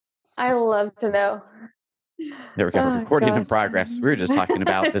I love to know. There we go. Recording in progress. We were just talking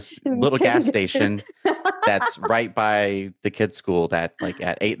about this little gas station that's right by the kids' school that like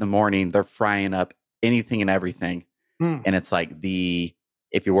at 8 a.m, they're frying up anything and everything. And it's like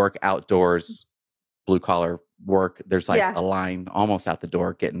if you work outdoors, blue collar work, there's like a line almost out the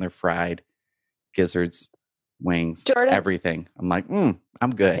door getting their fried gizzards, wings, everything. I'm like,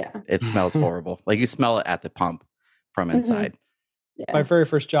 I'm good. Yeah. It smells horrible. Like you smell it at the pump from inside. Yeah. My very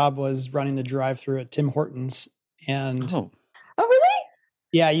first job was running the drive-through at Tim Hortons, and oh really?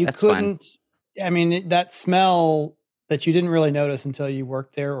 Yeah, you couldn't. Fun. I mean, that smell that you didn't really notice until you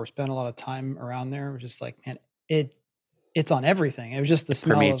worked there or spent a lot of time around there was just like, man, it's on everything. It was just the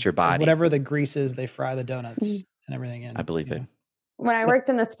smell permeates your body. Of whatever the grease is, they fry the donuts and everything in. I believe it. When I worked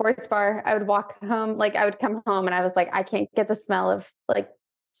in the sports bar, I would walk home, like I would come home and I was like, I can't get the smell of like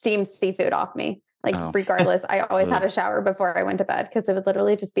steamed seafood off me. Like regardless, I always had a shower before I went to bed because it would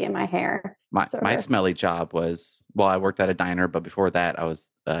literally just be in my hair. My smelly job was, I worked at a diner, but before that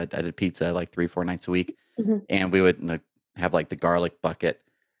I did pizza like 3-4 nights a week. And we would have like the garlic bucket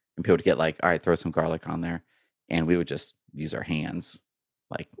and people would get like, all right, throw some garlic on there. And we would just use our hands,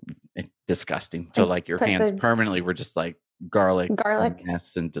 like disgusting. So like your hands permanently were just like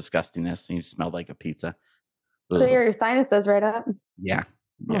garlicness and disgustingness. And you smelled like a pizza. Clear your sinuses right up. Yeah.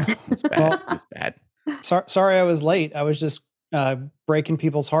 Yeah, it's bad. It's bad. Sorry I was late. I was just breaking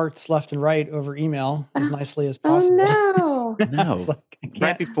people's hearts left and right over email as nicely as possible. Oh, no.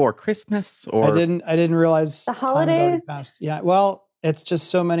 Right before Christmas, or I didn't realize the holidays. Yeah, well, it's just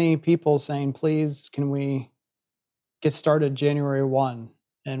so many people saying, "Please, can we get started January 1?"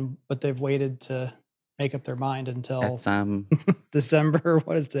 But they've waited to make up their mind until that's, December.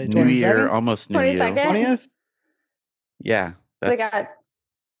 What is it? New Year, almost New Year. 20th. Yeah, they got.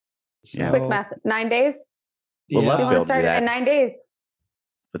 Quick math, 9 days. We'll love to want to start it in 9 days.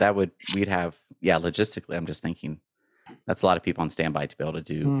 But we'd have, logistically, I'm just thinking that's a lot of people on standby to be able to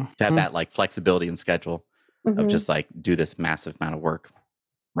do, to have that like flexibility and schedule of just like do this massive amount of work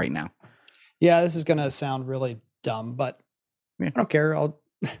right now. Yeah, this is going to sound really dumb, but I don't care. I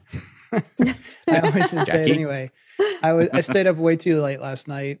always just say it anyway. I stayed up way too late last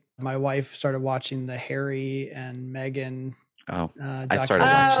night. My wife started watching the Harry and Meghan. I started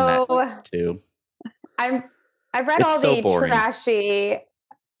watching that too. I've read all the trashy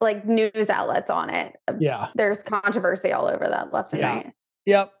like news outlets on it. Yeah. There's controversy all over that left and right.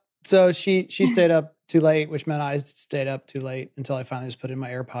 Yep. So she stayed up too late, which meant I stayed up too late until I finally just put in my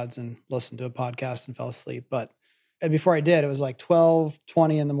AirPods and listened to a podcast and fell asleep. But before I did, it was like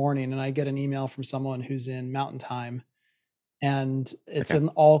 12:20 in the morning and I get an email from someone who's in Mountain Time and it's in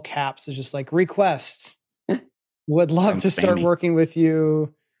all caps. It's just like request. Would love to start working with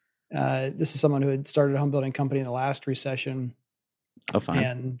you. This is someone who had started a home building company in the last recession. Oh, fine.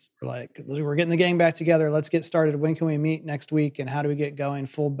 And we're getting the gang back together. Let's get started. When can we meet next week? And how do we get going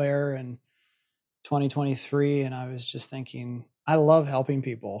full bear in 2023? And I was just thinking, I love helping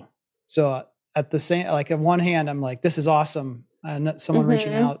people. So at the same, like on one hand, I'm like, this is awesome. Someone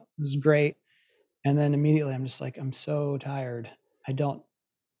reaching out, this is great. And then immediately I'm just like, I'm so tired.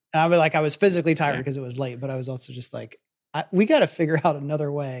 I was physically tired because it was late, but I was also just like, we got to figure out another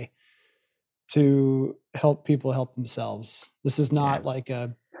way to help people help themselves. This is not like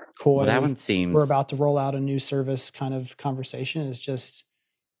a coy, that one seems we're about to roll out a new service kind of conversation. It's just,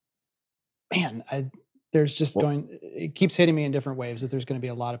 man, it keeps hitting me in different waves that there's going to be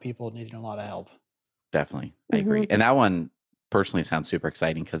a lot of people needing a lot of help. Definitely. I agree. And that one personally sounds super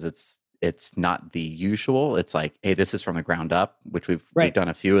exciting because it's not the usual. It's like, hey, this is from the ground up, which we've done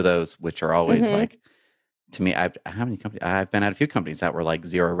a few of those, which are always like, to me, I've been at a few companies that were like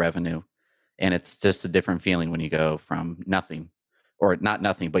zero revenue, and it's just a different feeling when you go from nothing, or not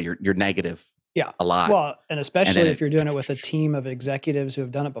nothing, but you're negative. Yeah, a lot. Well, and especially if you're doing it with a team of executives who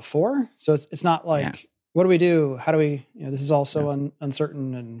have done it before. So it's not like, what do we do? How do we? This is all so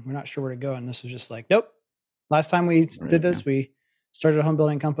uncertain, and we're not sure where to go. And this was just like, nope. Last time we did this, we started a home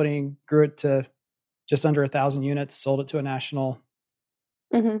building company, grew it to just under 1,000 units, sold it to a national,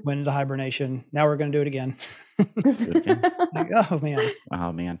 went into hibernation. Now we're going to do it again. Like, oh man.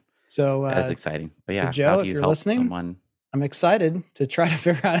 Oh man. So that's exciting. But yeah, so Joe, if you're listening, I'm excited to try to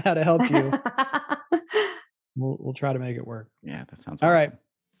figure out how to help you. We'll try to make it work. Yeah, that sounds all awesome. right.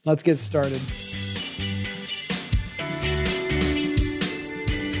 Let's get started.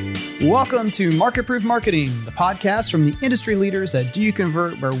 Welcome to Market Proof Marketing, the podcast from the industry leaders at Do You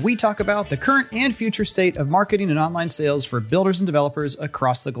Convert, where we talk about the current and future state of marketing and online sales for builders and developers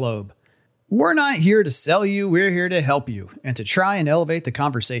across the globe. We're not here to sell you, we're here to help you and to try and elevate the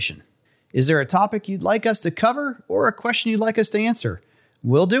conversation. Is there a topic you'd like us to cover or a question you'd like us to answer?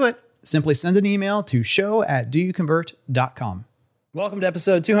 We'll do it. Simply send an email to show@doyouconvert.com. Welcome to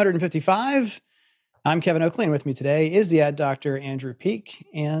episode 255. I'm Kevin Oakley, and with me today is the ad doctor, Andrew Peak,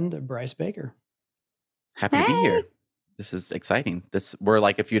 and Bryce Baker. Happy to be here. This is exciting. We're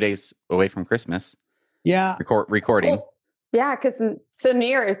like a few days away from Christmas. Yeah. Recording. Well, yeah, because so New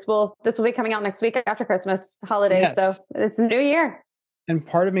Year's, this will be coming out next week after Christmas holidays. Yes. So it's a new year. And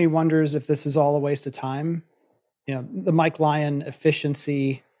part of me wonders if this is all a waste of time. You know, the Mike Lyon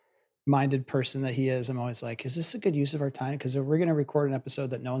efficiency-minded person that he is, I'm always like, is this a good use of our time? Because we're going to record an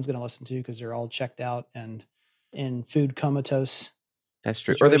episode that no one's going to listen to because they're all checked out and in food comatose. That's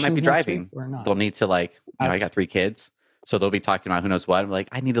true. Or they might be driving. They'll need to I got 3 kids. So they'll be talking about who knows what. I'm like,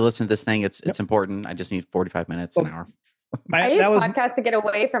 I need to listen to this thing. It's important. I just need 45 minutes, an hour. I use podcasts to get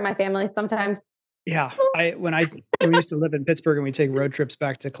away from my family sometimes. Yeah. When we used to live in Pittsburgh and we take road trips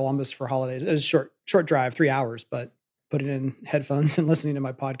back to Columbus for holidays, it was a short drive, 3 hours, but putting in headphones and listening to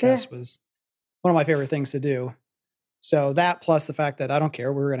my podcast was one of my favorite things to do. So that plus the fact that I don't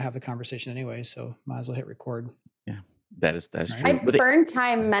care, we were going to have the conversation anyway. So might as well hit record. Yeah, that's true. I burn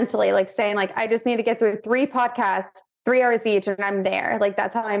time mentally, like saying I just need to get through 3 podcasts, 3 hours each, and I'm there. Like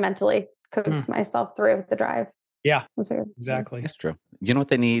that's how I mentally coach myself through the drive. Yeah, exactly. That's true. You know what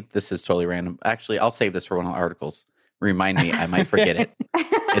they need? This is totally random. Actually, I'll save this for one of the articles. Remind me, I might forget it.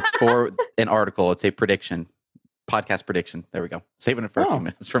 It's for an article. It's a prediction, podcast prediction. There we go. Saving it for a few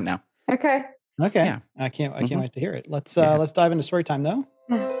minutes from now. Okay. Yeah. I can't wait to hear it. Let's dive into story time though.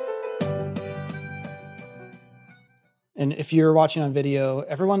 And if you're watching on video,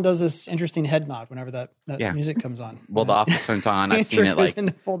 everyone does this interesting head nod whenever that music comes on. Well, the Office turns on. I've seen it like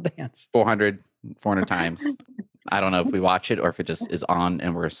into full dance 400 times. I don't know if we watch it or if it just is on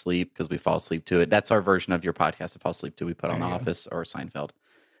and we're asleep because we fall asleep to it. That's our version of your podcast to fall asleep to. We put on The Office or Seinfeld.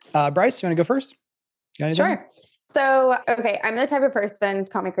 Bryce, you want to go first? Sure. So, okay, I'm the type of person,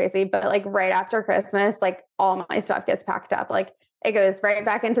 call me crazy, but like right after Christmas, like all my stuff gets packed up. Like it goes right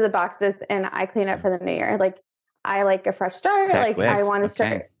back into the boxes and I clean up for the new year. Like I like a fresh start. That like quick. I want to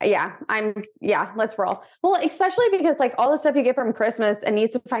start. Yeah, let's roll. Well, especially because like all the stuff you get from Christmas, it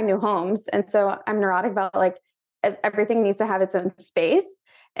needs to find new homes. And so I'm neurotic about like everything needs to have its own space.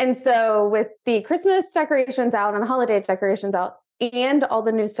 And so with the Christmas decorations out and the holiday decorations out and all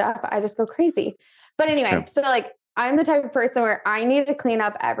the new stuff, I just go crazy. But anyway, so like I'm the type of person where I need to clean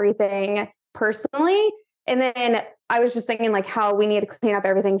up everything personally. And then I was just thinking like how we need to clean up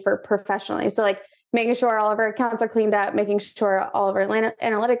everything for professionally. So like making sure all of our accounts are cleaned up, making sure all of our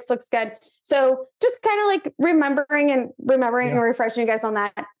analytics looks good. So just kind of like remembering and refreshing you guys on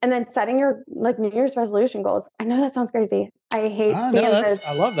that. And then setting your like New Year's resolution goals. I know that sounds crazy. I hate I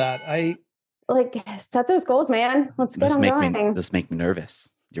love that. I like set those goals, man. Let's get them going. This make me nervous.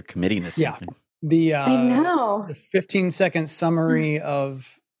 You're committing to something. I know. The 15-second summary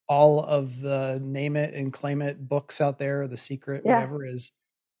of all of the name it and claim it books out there, The Secret, whatever is.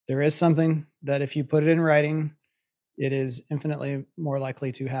 There is something that if you put it in writing, it is infinitely more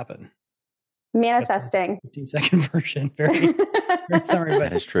likely to happen. Manifesting. 15-second version. Very summary. But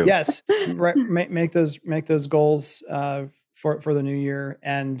that is true. Yes. Right. Make those goals for the new year.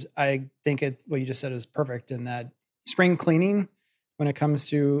 And I think what you just said is perfect in that spring cleaning when it comes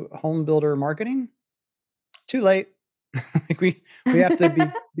to home builder marketing, too late. Like we have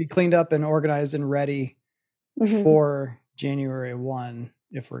to be cleaned up and organized and ready for January 1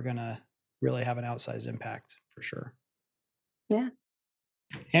 if we're going to really have an outsized impact for sure. Yeah.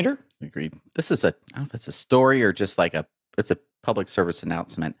 Andrew? Agreed. This is I don't know if it's a story or just like it's a public service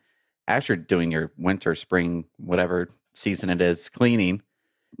announcement. As you're doing your winter, spring, whatever season it is, cleaning,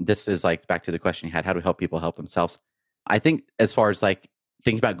 this is like back to the question you had, how do we help people help themselves? I think as far as like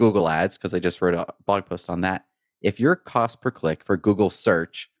thinking about Google ads, because I just wrote a blog post on that. If your cost per click for Google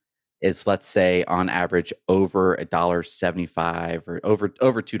search is, let's say, on average over $1.75 or over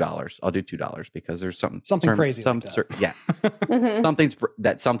 $2. I'll do $2 because there's something crazy. Something's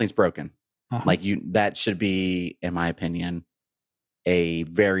broken. Uh-huh. Like that should be, in my opinion, a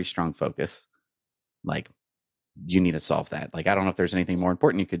very strong focus. Like you need to solve that. Like I don't know if there's anything more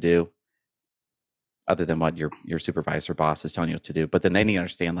important you could do other than what your supervisor boss is telling you what to do. But then they need to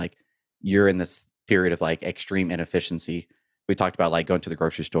understand like you're in this period of like extreme inefficiency. We talked about like going to the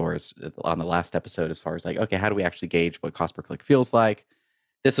grocery stores on the last episode as far as like, okay, how do we actually gauge what cost per click feels like?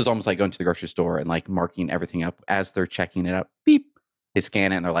 This is almost like going to the grocery store and like marking everything up as they're checking it up. Beep. They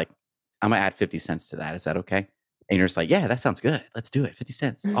scan it and they're like, I'm going to add 50 cents to that. Is that okay? And you're just like, yeah, that sounds good. Let's do it. 50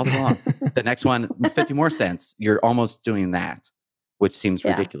 cents all day long. The next one, 50 more cents. You're almost doing that, which seems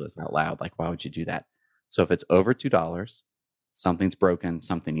ridiculous out loud. Like, why would you do that? So if it's over $2, something's broken,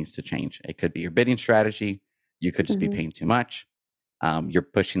 something needs to change. It could be your bidding strategy. You could just be paying too much. you're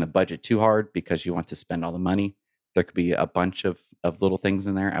pushing the budget too hard because you want to spend all the money. There could be a bunch of little things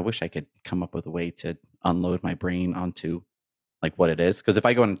in there. I wish I could come up with a way to unload my brain onto like what it is. Because if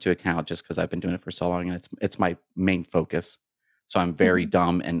I go into account just because I've been doing it for so long and it's my main focus. So I'm very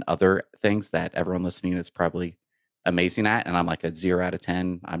dumb in other things that everyone listening is probably amazing at. And I'm like a 0 out of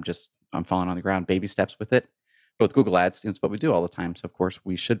 10. I'm falling on the ground, baby steps with it. But with Google Ads, it's what we do all the time. So of course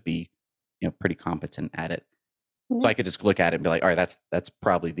we should be, pretty competent at it. So I could just look at it and be like, all right, that's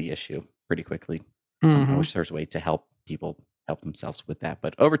probably the issue pretty quickly. I wish there's a way to help people help themselves with that.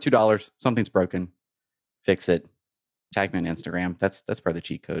 But over $2, something's broken, fix it. Tag me on Instagram. That's part of the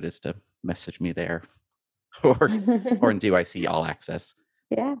cheat code is to message me there, or in DYC All Access.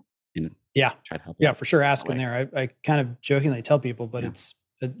 Yeah. Try to help. Yeah, for sure. Ask in there. I kind of jokingly tell people, but it's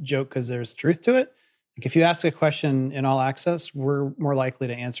a joke because there's truth to it. Like if you ask a question in All Access, we're more likely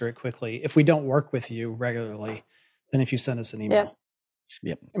to answer it quickly if we don't work with you regularly than if you send us an email.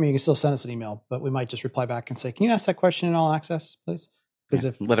 Yep. I mean, you can still send us an email, but we might just reply back and say, "Can you ask that question in All Access, please?" Because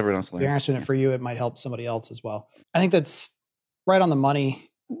if let everyone else learn. If you're answering it for you, it might help somebody else as well. I think that's right on the money.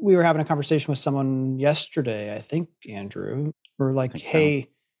 We were having a conversation with someone yesterday, I think, Andrew. We're like, hey,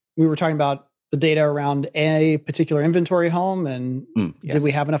 we were talking about the data around a particular inventory home and did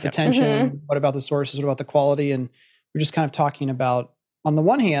we have enough attention? What about the sources? What about the quality? And we're just kind of talking about, on the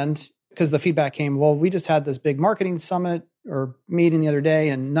one hand, because the feedback came, well, we just had this big marketing summit or meeting the other day,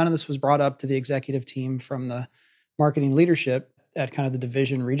 and none of this was brought up to the executive team from the marketing leadership at kind of the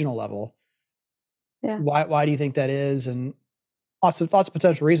division regional level. Yeah. Why do you think that is? And lots of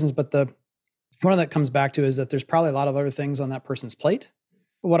potential reasons, but the one that comes back to is that there's probably a lot of other things on that person's plate.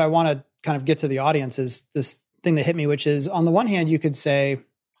 What I want to kind of get to the audience is this thing that hit me, which is on the one hand, you could say,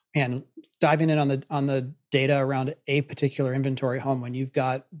 and diving in on the data around a particular inventory home when you've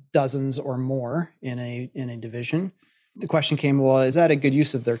got dozens or more in a division. The question came, well, is that a good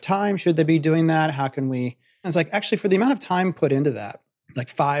use of their time? Should they be doing that? How can we? And it's like, actually, for the amount of time put into that, like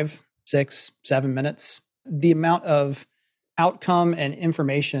 5, 6, 7 minutes, the amount of outcome and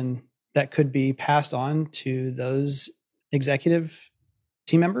information that could be passed on to those executive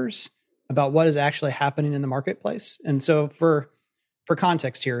team members about what is actually happening in the marketplace. And so for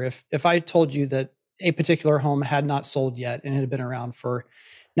context here, if I told you that a particular home had not sold yet and it had been around for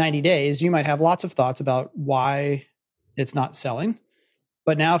 90 days, you might have lots of thoughts about why it's not selling.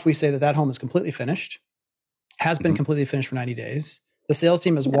 But now if we say that home is completely finished, has been completely finished for 90 days, the sales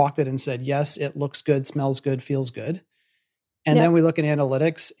team has walked it and said, yes, it looks good, smells good, feels good. And then we look at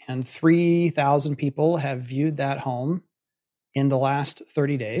analytics and 3,000 people have viewed that home in the last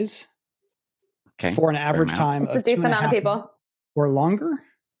 30 days for an average time of 2.5 people or longer.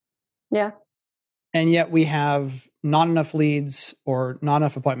 Yeah. And yet we have not enough leads or not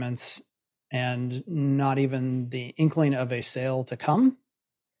enough appointments and not even the inkling of a sale to come.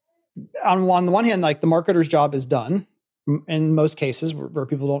 On the one hand, like the marketer's job is done in most cases where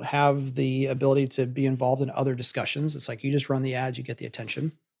people don't have the ability to be involved in other discussions. It's like you just run the ads, you get the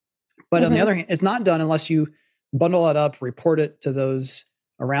attention. But on the other hand, it's not done unless you bundle it up, report it to those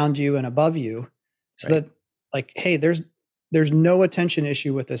around you and above you so that like, hey, there's no attention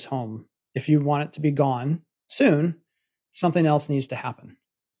issue with this home. If you want it to be gone soon, something else needs to happen.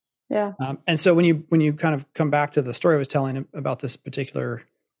 Yeah. And so when you kind of come back to the story I was telling about this particular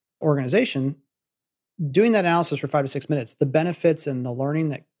organization, doing that analysis for 5 to 6 minutes, the benefits and the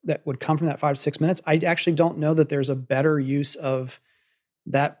learning that would come from that 5 to 6 minutes, I actually don't know that there's a better use of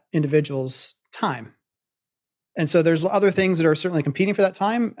that individual's time. And so there's other things that are certainly competing for that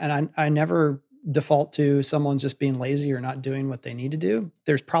time. And I never default to someone's just being lazy or not doing what they need to do.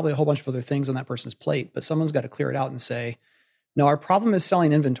 There's probably a whole bunch of other things on that person's plate, but someone's got to clear it out and say, no, our problem is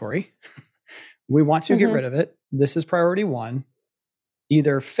selling inventory. We want to get rid of it. This is priority 1.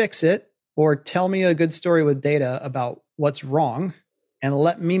 Either fix it or tell me a good story with data about what's wrong and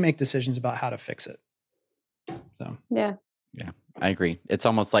let me make decisions about how to fix it. So, yeah, I agree. It's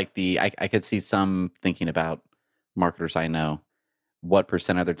almost like I could see some thinking about marketers I know, what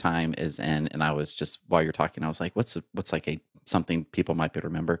percent of their time is in, and I was just, while you're talking, I was like, what's like something people might be able to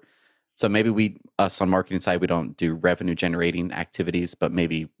remember. So maybe us on marketing side, we don't do revenue generating activities, but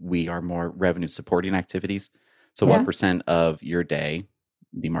maybe we are more revenue supporting activities. So what percent of your day,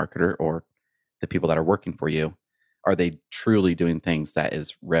 the marketer or the people that are working for you, are they truly doing things that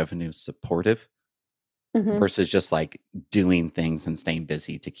is revenue supportive versus just like doing things and staying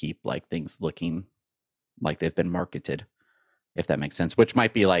busy to keep like things looking like they've been marketed, if that makes sense, which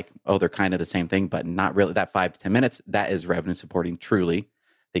might be like, oh, they're kind of the same thing, but not really. That 5 to 10 minutes, that is revenue supporting truly.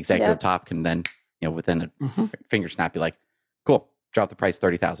 The executive top can then, within a finger snap, be like, cool, drop the price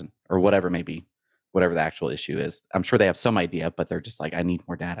 30,000 or whatever it may be. whatever the actual issue is. I'm sure they have some idea, but they're just like, I need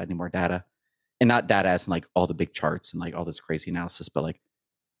more data. I need more data. And not data as in like all the big charts and like all this crazy analysis, but like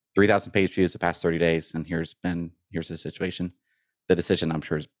 3,000 page views the past 30 days. And here's the situation. The decision, I'm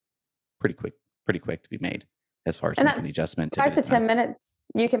sure, is pretty quick to be made as far as making the adjustment. 5 to 10 minutes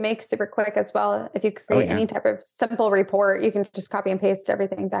you can make super quick as well. If you create any type of simple report, you can just copy and paste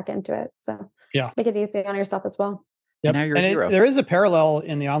everything back into it. So make it easy on yourself as well. Yep. Now you're a hero. There is a parallel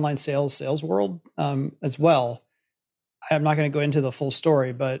in the online sales world as well. I'm not going to go into the full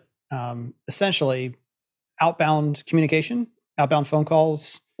story, but essentially outbound communication, outbound phone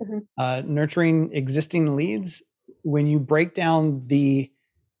calls, nurturing existing leads. When you break down the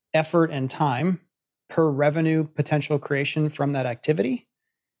effort and time per revenue potential creation from that activity,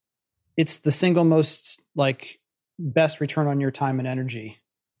 it's the single most best return on your time and energy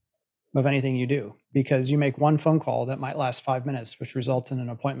of anything you do, because you make one phone call that might last 5 minutes, which results in an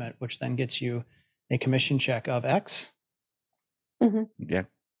appointment, which then gets you a commission check of X. Yeah.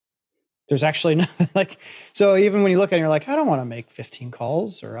 There's actually nothing so even when you look at it, you're like, I don't want to make 15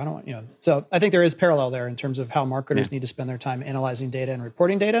 calls, or I don't want, so I think there is parallel there in terms of how marketers need to spend their time analyzing data and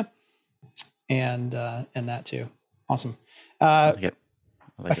reporting data, and that too. Awesome.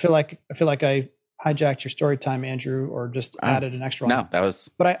 I feel like I hijacked your story time, Andrew, or just added an extra one. No, that was.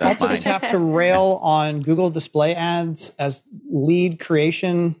 But I also just have to rail on Google Display Ads as lead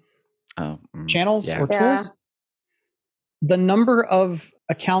creation channels or tools. The number of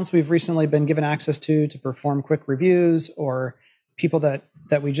accounts we've recently been given access to perform quick reviews, or people that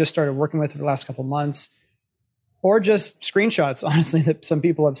we just started working with for the last couple of months, or just screenshots, honestly, that some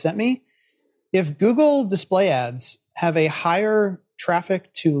people have sent me. If Google Display Ads have a higher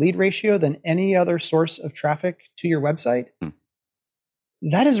traffic to lead ratio than any other source of traffic to your website,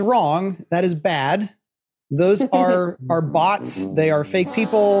 that is wrong. That is bad. Those are bots. They are fake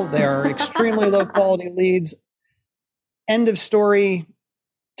people. They are extremely low quality leads. End of story.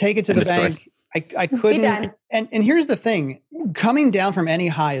 Take it to the bank. I couldn't. And here's the thing. Coming down from any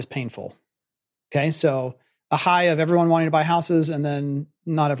high is painful. Okay. So a high of everyone wanting to buy houses and then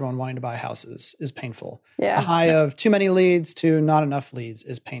not everyone wanting to buy houses is painful. Yeah. A high of too many leads to not enough leads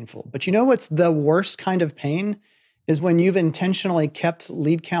is painful. But you know what's the worst kind of pain is when you've intentionally kept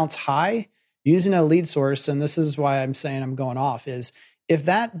lead counts high using a lead source. And this is why I'm saying I'm going off, is if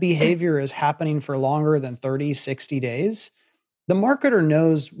that behavior is happening for longer than 30, 60 days, the marketer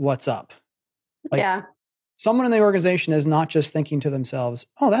knows what's up. Someone in the organization is not just thinking to themselves,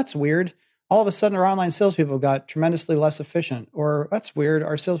 oh, that's weird. All of a sudden, our online salespeople got tremendously less efficient. Or that's weird.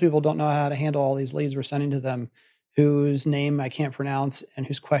 Our salespeople don't know how to handle all these leads we're sending to them, whose name I can't pronounce and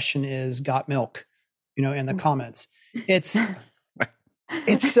whose question is "got milk," in the comments. It's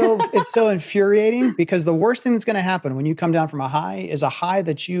so infuriating, because the worst thing that's going to happen when you come down from a high is a high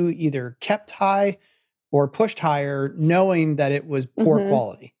that you either kept high or pushed higher, knowing that it was poor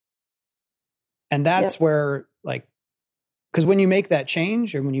quality. And that's where, because when you make that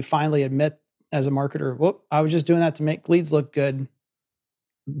change, or when you finally admit as a marketer, whoop, I was just doing that to make leads look good,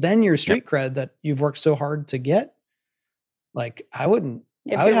 then your street cred that you've worked so hard to get, I would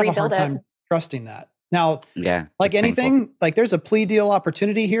have a hard time trusting that. Now, anything, painful. There's a plea deal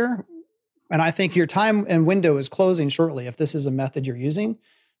opportunity here. And I think your time and window is closing shortly if this is a method you're using.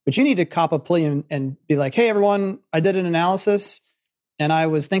 But you need to cop a plea and be like, hey, everyone, I did an analysis and I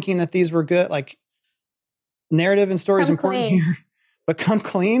was thinking that these were good. Narrative and story is important here, but come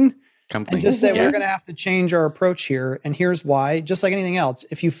clean. And just say, we're going to have to change our approach here. And here's why. Just like anything else,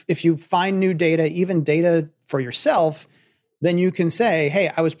 if you find new data, even data for yourself, then you can say,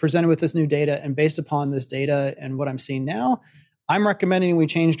 hey, I was presented with this new data, and based upon this data and what I'm seeing now, I'm recommending we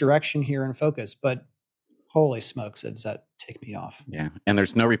change direction here and focus. But holy smokes, does that take me off? Yeah. And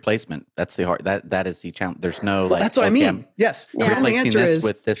there's no replacement. That's the hard, that is the challenge. There's no that's what I mean. Yes. And the answer is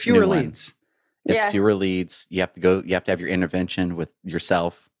with this fewer leads. It's fewer leads. You have to have your intervention with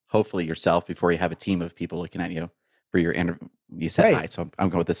yourself, hopefully yourself, before you have a team of people looking at you for your you said hi. So I'm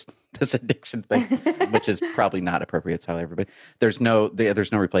going with this addiction thing, which is probably not appropriate to tell everybody. There's no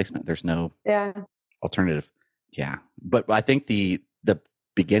replacement. There's no alternative. Yeah. But I think the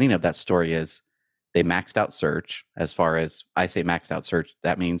beginning of that story is they maxed out search. As far as I say maxed out search,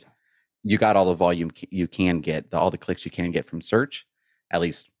 that means you got all the volume you can get, all the clicks you can get from search, at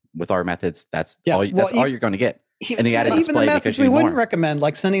least with our methods. That's all you're going to get. And the added display, even the methods we wouldn't recommend,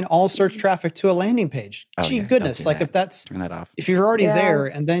 like sending all search traffic to a landing page. Goodness. If that's, turn that off. If you're already there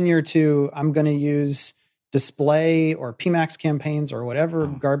and then you're I'm going to use display or PMAX campaigns or whatever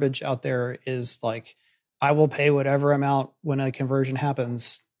garbage out there is, I will pay whatever amount when a conversion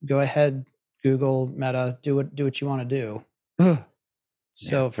happens. Go ahead, Google, Meta, do what you want to do.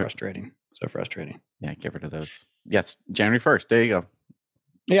 So frustrating. So frustrating. Yeah, get rid of those. Yes, January 1st. There you go.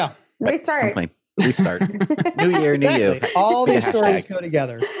 Yeah. Restart. Restart. New year, new you. All these stories go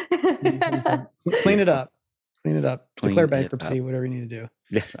together. Clean it up. Declare bankruptcy, whatever you need to do.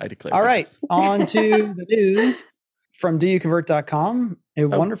 Yeah, I declare. All right. On to the news from doyouconvert.com. A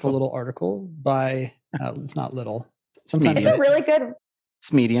wonderful little article by, it's not little. Sometimes it's really good.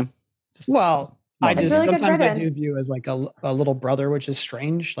 It's medium. Well, I just really sometimes I do view as like a little brother, which is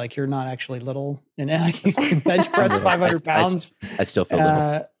strange. Like you're not actually little, and like you can bench press 500 pounds. I still feel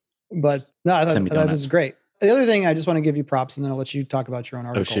little. But no, I thought this is great. The other thing I just want to give you props, and then I'll let you talk about your own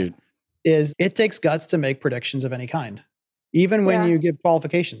article. Oh shoot! Is it takes guts to make predictions of any kind, even when you give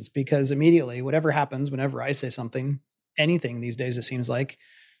qualifications, because immediately whatever happens, whenever I say something, anything these days, it seems like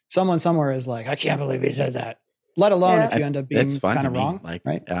someone somewhere is like, I can't believe he said that. Let alone if you end up being kind of wrong. Like,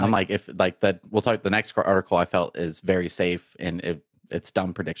 right? I'm like, if like that, we'll talk. The next article I felt is very safe and it's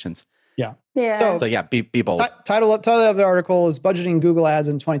dumb predictions. Yeah. So yeah, be bold. Title of the article is Budgeting Google Ads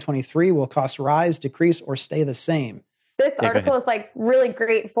in 2023 will costs rise, decrease, or stay the same. This article is like really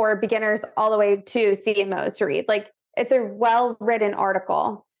great for beginners all the way to CMOs to read. Like it's a well-written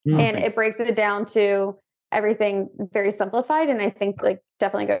article and it breaks it down to everything very simplified. And I think like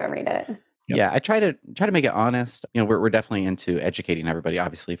definitely go and read it. Yep. Yeah, I try to make it honest. You know, we're definitely into educating everybody.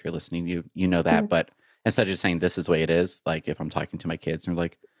 Obviously, if you're listening, you know that. But instead of just saying this is the way it is, like if I'm talking to my kids and they're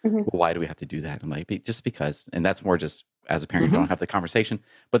like, well, why do we have to do that? I'm like, just because. And that's more just as a parent, you don't have the conversation.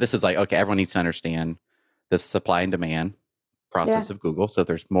 But this is like, okay, everyone needs to understand the supply and demand process of Google. So if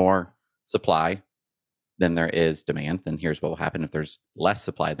there's more supply than there is demand, then here's what will happen. If there's less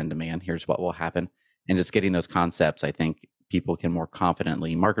supply than demand, here's what will happen. And just getting those concepts, I think marketers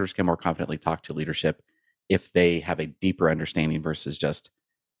can more confidently talk to leadership if they have a deeper understanding versus just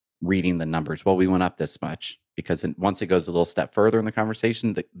reading the numbers. Well, we went up this much, because once it goes a little step further in the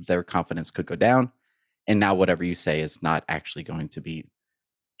conversation, their confidence could go down. And now whatever you say is not actually going to be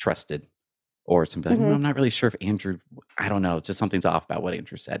trusted, or something like, I'm not really sure if Andrew, I don't know, it's just something's off about what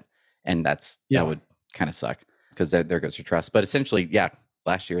Andrew said. And that would kind of suck, because there goes your trust. But essentially,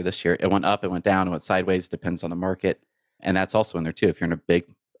 last year, this year, it went up, it went down, it went sideways, depends on the market. And that's also in there too. If you're in a big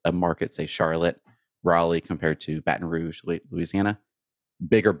market, say Charlotte, Raleigh, compared to Baton Rouge, Louisiana,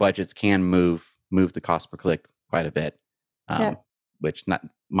 bigger budgets can move the cost per click quite a bit. Which, not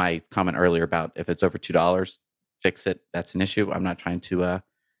my comment earlier about if it's over $2, fix it. That's an issue. I'm not trying to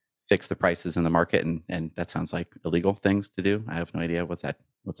fix the prices in the market, and that sounds like illegal things to do. I have no idea what's that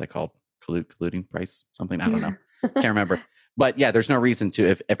called, colluding price something. I don't know. Can't remember. But yeah, there's no reason to,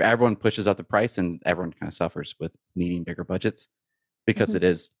 if everyone pushes up the price, and everyone kind of suffers with needing bigger budgets, because it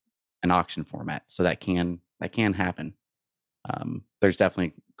is an auction format. So that can happen. There's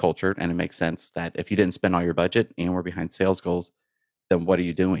definitely culture, and it makes sense that if you didn't spend all your budget and we're behind sales goals, then what are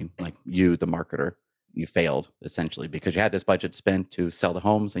you doing? Like, you, the marketer, you failed essentially, because you had this budget spent to sell the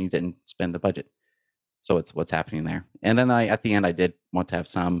homes and you didn't spend the budget. So it's what's happening there. And then at the end, I did want to have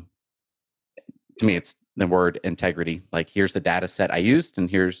some, to me, it's the word integrity. Like, here's the data set I used, and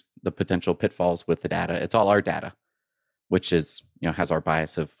here's the potential pitfalls with the data. It's all our data, which is, has our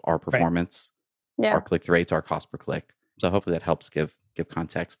bias of our performance, our click-through rates, our cost per click. So hopefully that helps give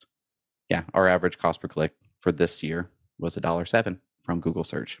context. Yeah, our average cost per click for this year was $1.07 from Google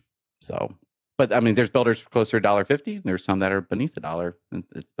search. So, but I mean, there's builders closer to $1.50, and there's some that are beneath $1,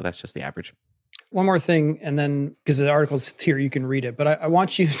 but that's just the average. One more thing, and then, because the article's here, you can read it, but I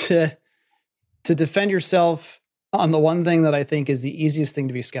want you to defend yourself on the one thing that I think is the easiest thing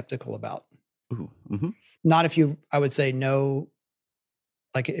to be skeptical about. Not if you, I would say no,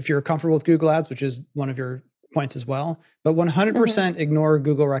 like if you're comfortable with Google Ads, which is one of your points as well, but 100% ignore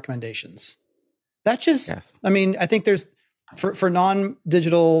Google recommendations. That just, I mean, I think there's, for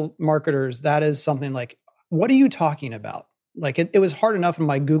non-digital marketers, that is something like, what are you talking about? Like it was hard enough when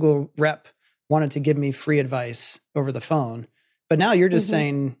my Google rep wanted to give me free advice over the phone, but now you're just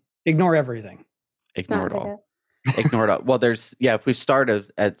saying, ignore everything. Ignore it all. Ignore it all. Well, if we start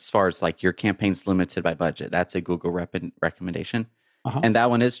as far as like your campaign's limited by budget, that's a Google recommendation. And that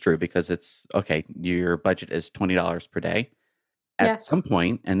one is true, because it's, okay, your budget is $20 per day. At some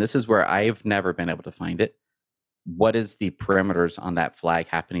point, and this is where I've never been able to find it, what is the parameters on that flag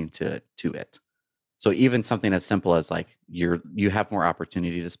happening to it? So even something as simple as like you have more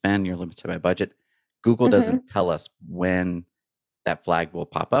opportunity to spend, you're limited by budget. Google doesn't tell us when that flag will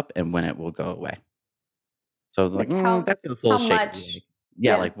pop up and when it will go away. So like that feels a little shaky.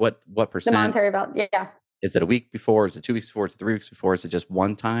 Like what percent? The monetary value. Is it a week before? Is it 2 weeks before? Is it 3 weeks before? Is it just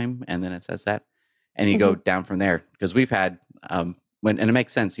one time and then it says that? And you go down from there, because we've had and it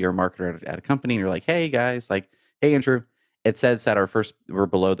makes sense. You're a marketer at a company and you're like, hey guys, like, hey Andrew, it says that we're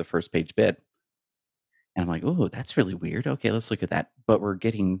below the first page bid. And I'm like, oh, that's really weird. Okay, let's look at that. But we're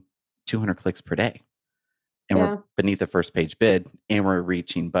getting 200 clicks per day. And we're beneath the first page bid, and we're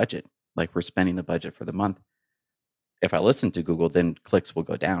reaching budget. Like we're spending the budget for the month. If I listen to Google, then clicks will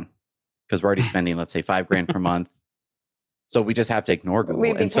go down because we're already spending, let's say, $5,000 per month. So we just have to ignore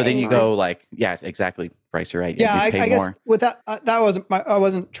Google. And so then you go like, yeah, exactly. Bryce, you're right. Yeah, I guess with that, I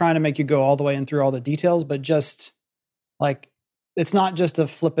wasn't trying to make you go all the way and through all the details, but just like, it's not just a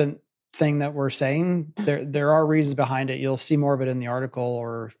flippant thing that we're saying. There are reasons behind it. You'll see more of it in the article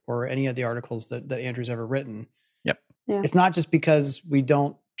or any of the articles that Andrew's ever written. Yep. Yeah. It's not just because we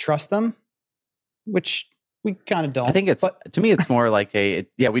don't trust them, which we kind of don't. I think to me, it's more like we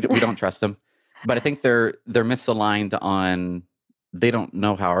don't trust them. But I think they're misaligned on, they don't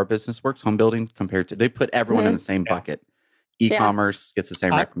know how our business works, home building compared to, they put everyone in the same bucket. E-commerce gets the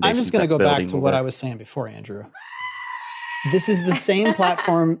same recommendations. I'm just going to go back to what I was saying before, Andrew. This is the same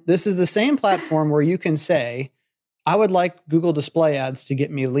platform. This is the same platform where you can say, I would like Google display ads to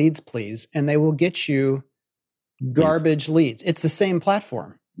get me leads, please. And they will get you garbage leads. It's the same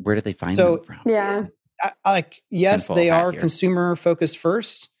platform. Where do they find them from? Yeah. Yes, they are consumer focused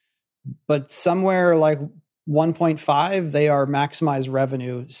first, but somewhere like 1.5, they are maximize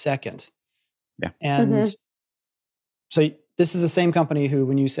revenue second. Yeah. And so this is the same company who,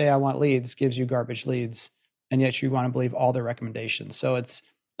 when you say I want leads, gives you garbage leads, and yet you want to believe all their recommendations. So it's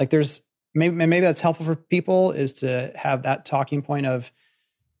like there's maybe that's helpful for people, is to have that talking point of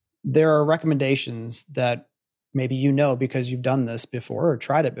there are recommendations that maybe because you've done this before or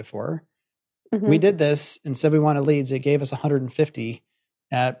tried it before. We did this and said we wanted leads. It gave us 150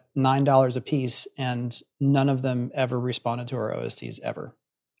 at $9 a piece, and none of them ever responded to our OSCs ever.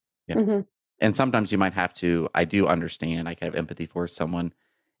 Yeah. And sometimes you might have to, I do understand, I can have empathy for someone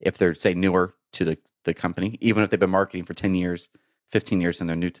if they're, say, newer to the company, even if they've been marketing for 10 years, 15 years, and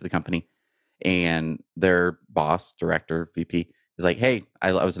they're new to the company, and their boss, director, VP is like, hey,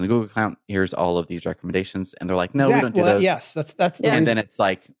 I was in the Google account, here's all of these recommendations. And they're like, no, we don't do those. Yes, that's the And reason. then it's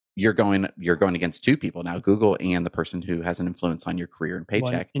like, you're going against two people now, Google and the person who has an influence on your career and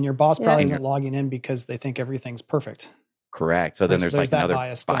paycheck. And your boss probably isn't logging in because they think everything's perfect. Correct. So then there's like another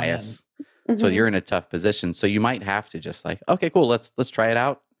bias. So you're in a tough position. So you might have to just like, okay, cool, let's try it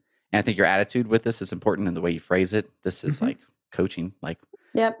out. And I think your attitude with this is important, and the way you phrase it. This is like coaching. Like,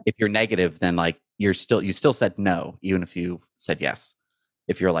 if you're negative, then like you still said no, even if you said yes.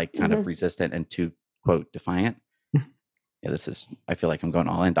 If you're like kind of resistant and too, quote, defiant. I feel like I'm going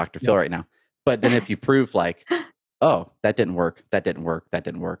all in Dr. Phil right now. But then if you prove like, oh, that didn't work, then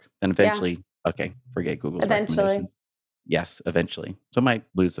eventually, okay, forget Google's recommendations. Yes, eventually. So it might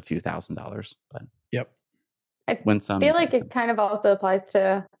lose a few $1,000s, but I feel like it kind of also applies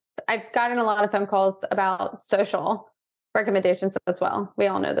to, I've gotten a lot of phone calls about social recommendations as well. We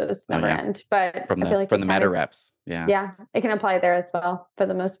all know those never end, but from I feel like the meta reps. Yeah, it can apply there as well for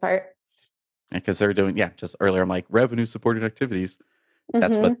the most part. Because they're doing, just earlier, I'm like, revenue supported activities.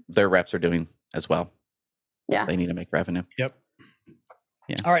 That's what their reps are doing as well. Yeah. They need to make revenue. Yep.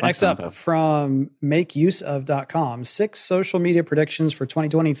 Yeah. All right. Next up from makeuseof.com, 6 social media predictions for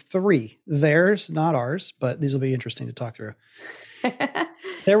 2023. Theirs, not ours, but these will be interesting to talk through.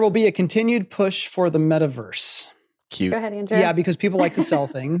 There will be a continued push for the metaverse. Cute. Go ahead, Andrew. Yeah, because people like to sell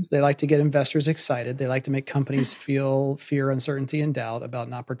things. They like to get investors excited. They like to make companies feel fear, uncertainty, and doubt about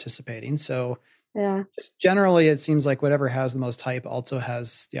not participating. So just generally, it seems like whatever has the most hype also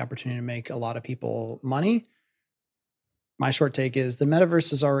has the opportunity to make a lot of people money. My short take is the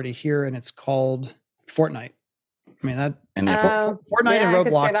metaverse is already here, and it's called Fortnite. I mean, Fortnite and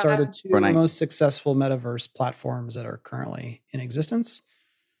Roblox are the two most successful metaverse platforms that are currently in existence.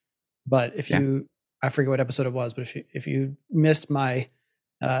 But if I forget what episode it was, but if you missed my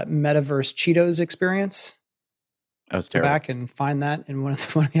metaverse Cheetos experience, that was terrible. Go back and find that in one of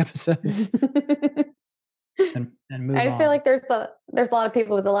the episodes, and move on. I just feel like there's a lot of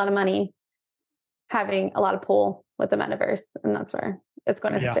people with a lot of money having a lot of pull with the metaverse, and that's where it's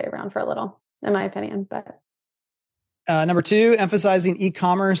going to stay around for a little, in my opinion. But number 2, emphasizing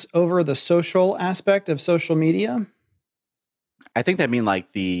e-commerce over the social aspect of social media. I think that means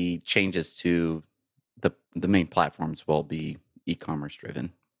like the changes to the main platforms will be e-commerce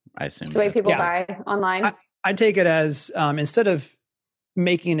driven, I assume. The way people buy online. I take it as instead of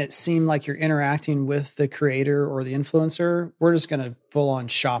making it seem like you're interacting with the creator or the influencer, we're just going to full on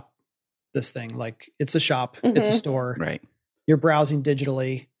shop this thing. Like it's a shop, it's a store. Right. You're browsing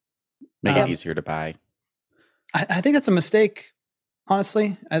digitally. Make it easier to buy. I think that's a mistake,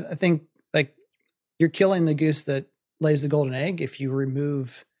 honestly. I think like you're killing the goose that lays the golden egg if you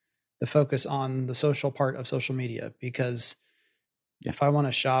remove the focus on the social part of social media, because if I want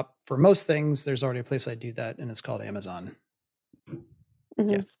to shop for most things, there's already a place I do that, and it's called Amazon. Mm-hmm.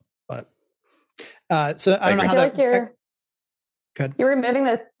 Yes. But so I don't know how that. You're removing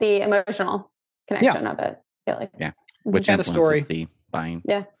the emotional connection of it. I feel like. Which influences the buying.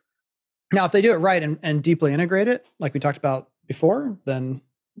 Yeah. Now, if they do it right and deeply integrate it, like we talked about before, then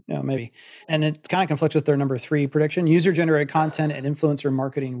maybe. And it kind of conflicts with their number 3 prediction. User-generated content and influencer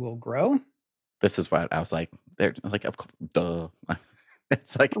marketing will grow. This is what I was like. They're like, of course, duh.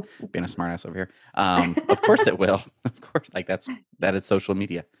 It's like being a smartass over here. Of course it will. Of course, like that is social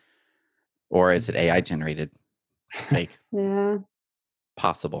media, or is it AI generated? Fake. Yeah.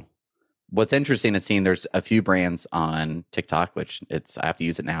 Possible. What's interesting is seeing there's a few brands on TikTok, which I have to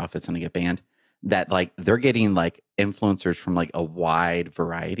use it now if it's going to get banned, that like they're getting like influencers from like a wide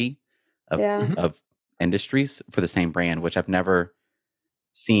variety of industries for the same brand, which I've never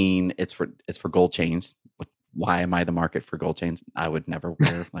seen. It's for gold chains. Why am I the market for gold chains? I would never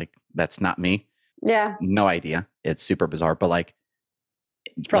wear like, that's not me. Yeah. No idea. It's super bizarre, but like,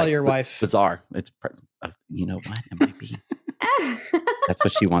 it's probably like, your wife. Bizarre. It's you know what? It might be. That's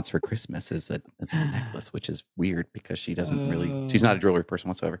what she wants for Christmas is a necklace, which is weird because she doesn't really. She's not a jewelry person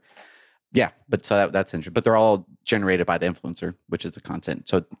whatsoever. Yeah, but so that's interesting. But they're all generated by the influencer, which is the content.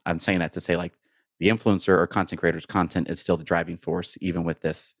 So I'm saying that to say like the influencer or content creator's content is still the driving force, even with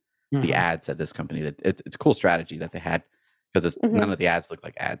this. The ads at this company. That it's a cool strategy that they had because none of the ads look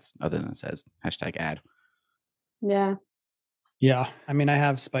like ads other than it says #ad. Yeah. Yeah. I mean, I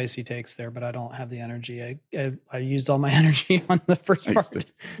have spicy takes there, but I don't have the energy. I used all my energy on the first part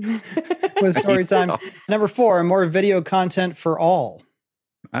with story time. Number 4, more video content for all.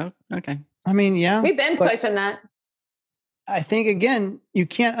 Oh, okay. I mean, yeah. We've been pushing that. I think, again, you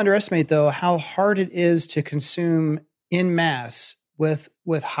can't underestimate, though, how hard it is to consume in mass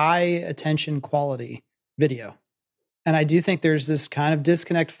with high attention quality video. And I do think there's this kind of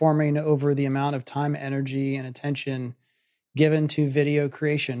disconnect forming over the amount of time, energy, and attention given to video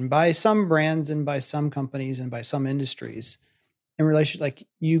creation by some brands and by some companies and by some industries in relation, like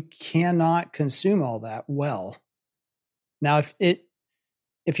you cannot consume all that well. Now,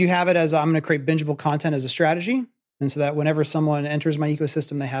 if you have it as I'm going to create bingeable content as a strategy, and so that whenever someone enters my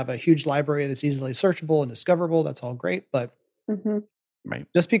ecosystem, they have a huge library that's easily searchable and discoverable, that's all great. But right.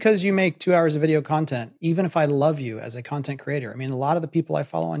 Just because you make 2 hours of video content, even if I love you as a content creator, I mean, a lot of the people I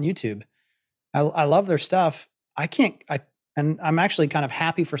follow on YouTube, I love their stuff. And I'm actually kind of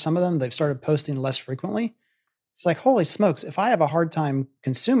happy for some of them. They've started posting less frequently. It's like, holy smokes, if I have a hard time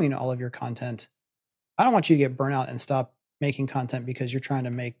consuming all of your content, I don't want you to get burnt out and stop making content because you're trying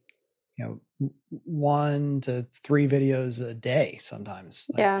to make, 1 to 3 videos a day sometimes.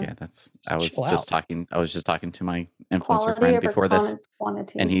 Yeah, that's. I was just talking to my influencer friend before this,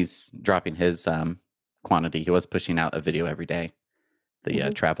 and he's dropping his quantity. He was pushing out a video every day.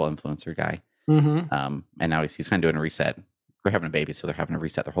 The travel influencer guy, and now he's kind of doing a reset. They're having a baby, so they're having to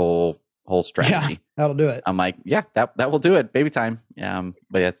reset their whole strategy. Yeah, that'll do it. I'm like, yeah, that will do it. Baby time.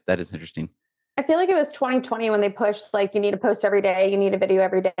 But that is interesting. I feel like it was 2020 when they pushed like you need to post every day, you need a video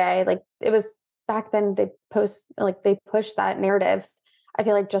every day. Like it was back then they pushed that narrative. I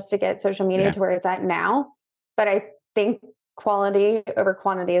feel like just to get social media to where it's at now. But I think quality over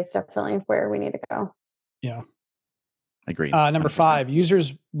quantity is definitely where we need to go. Yeah. Agreed. Number 5,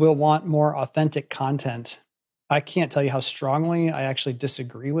 users will want more authentic content. I can't tell you how strongly I actually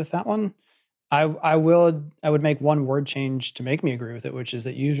disagree with that one. I would make one word change to make me agree with it, which is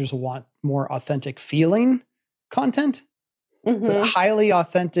that users will want more authentic feeling content. But highly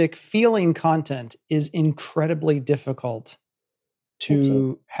authentic feeling content is incredibly difficult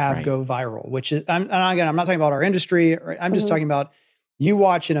to have go viral, which is, and again, I'm not talking about our industry. I'm just talking about you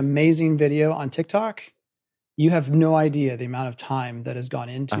watch an amazing video on TikTok. You have no idea the amount of time that has gone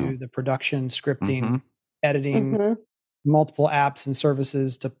into the production, scripting, editing, multiple apps and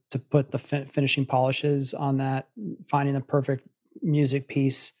services to put the finishing polishes on that, finding the perfect music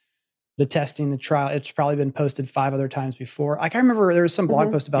piece, the testing, the trial. It's probably been posted 5 other times before. Like I remember there was some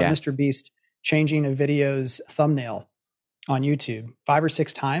blog post about Mr. Beast changing a video's thumbnail on YouTube 5 or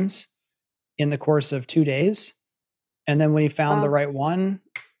 6 times in the course of 2 days. And then when he found the right one,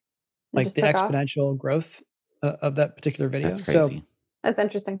 like the exponential growth of that particular video. That's crazy. So that's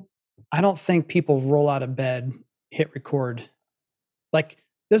interesting. I don't think people roll out of bed, hit record. Like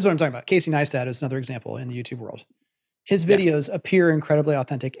this is what I'm talking about. Casey Neistat is another example in the YouTube world. His videos appear incredibly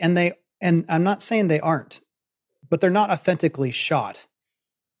authentic, and I'm not saying they aren't, but they're not authentically shot.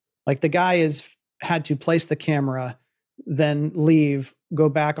 Like the guy has had to place the camera, then leave, go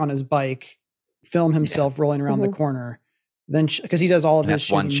back on his bike, film himself rolling around the corner, then because he does all of his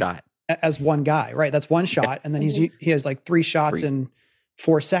one shot. as one guy, right? That's one shot. And then he has like 3 shots in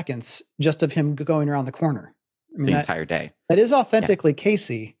 4 seconds just of him going around the corner. It's the entire day. That is authentically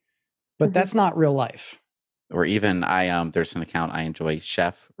Casey, but that's not real life. Or even there's an account I enjoy,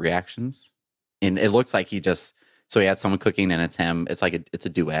 Chef Reactions. And it looks like he had someone cooking and it's him. It's like it's a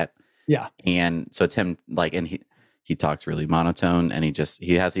duet. Yeah. And so it's him like, and he talks really monotone and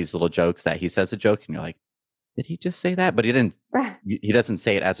he has these little jokes that he says a joke and you're like, did he just say that? But he didn't, he doesn't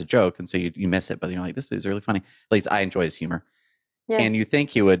say it as a joke. And so you miss it, but you're like, this is really funny. At least I enjoy his humor. Yeah. And you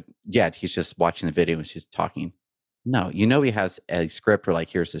think he would, he's just watching the video and she's talking. No, he has a script or like,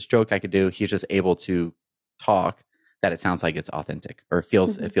 here's this joke I could do. He's just able to talk that it sounds like it's authentic or it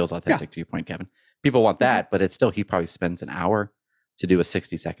feels authentic to your point, Kevin. People want that, but it's still, he probably spends an hour to do a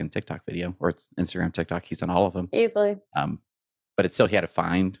 60-second TikTok video or it's Instagram, TikTok. He's on all of them. Easily. But it's still, he had to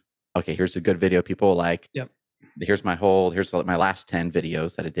find, okay, here's a good video people like. Yep. Here's my last 10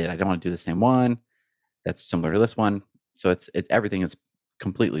 videos that I did. I don't want to do the same one that's similar to this one. So everything is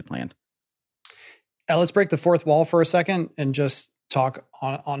completely planned. Let's break the fourth wall for a second and just talk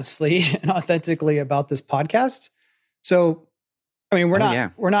honestly and authentically about this podcast. So, I mean, we're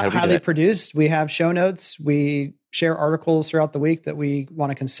not highly produced. We have show notes. We share articles throughout the week that we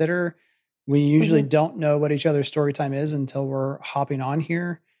want to consider. We usually don't know what each other's story time is until we're hopping on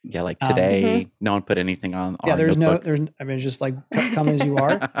here. Yeah, like today, no one put anything on. Yeah, it's just like come as you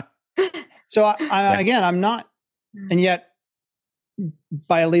are. So again, I'm not, and yet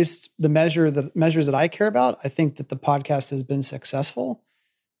by at least the measures that I care about, I think that the podcast has been successful.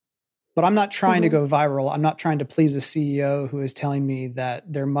 But I'm not trying to go viral. I'm not trying to please the CEO who is telling me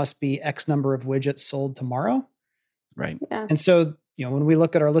that there must be X number of widgets sold tomorrow. Right. Yeah. And so, when we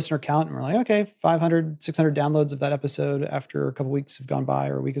look at our listener count and we're like, okay, 500, 600 downloads of that episode after a couple weeks have gone by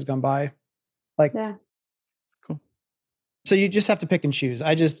or a week has gone by. Like, cool. So you just have to pick and choose.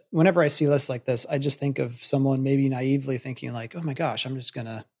 Whenever I see lists like this, I just think of someone maybe naively thinking like, oh my gosh, I'm just going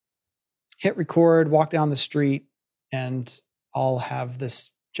to hit record, walk down the street, and I'll have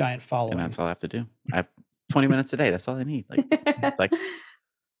this giant following. And that's all I have to do. I have 20 minutes a day. That's all I need. Like, it's like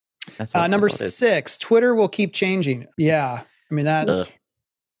that's number 6, Twitter will keep changing. Yeah. I mean,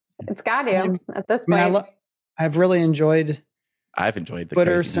 it's got to at this point. I've really enjoyed the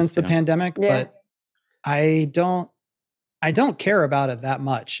Twitter since the pandemic, but I don't care about it that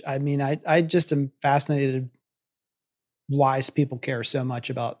much. I mean, I just am fascinated why people care so much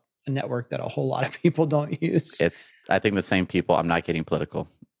about a network that a whole lot of people don't use. I think the same people. I'm not getting political.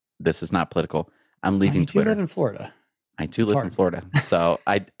 This is not political. I'm leaving Twitter. You live in Florida. I do live in Florida. So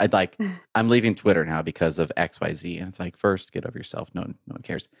I'm leaving Twitter now because of XYZ. And it's like, first, get over yourself. No one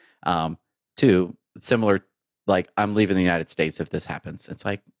cares. 2, similar, like I'm leaving the United States if this happens. It's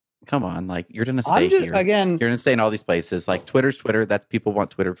like, come on, like you're going to stay here. Again, you're going to stay in all these places. Like Twitter's Twitter. That's people want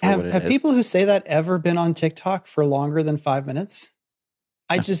Twitter for what it is. Have people who say that ever been on TikTok for longer than 5 minutes?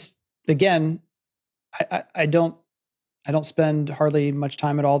 I don't spend hardly much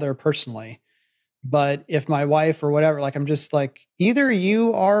time at all there personally. But if my wife or whatever, like I'm just like, either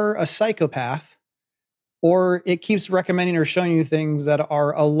you are a psychopath or it keeps recommending or showing you things that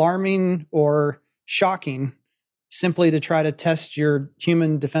are alarming or shocking simply to try to test your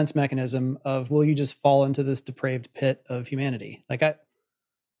human defense mechanism of, will you just fall into this depraved pit of humanity? Like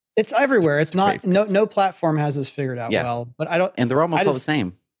it's everywhere. It's not, no platform has this figured out well, but I don't. And they're almost all the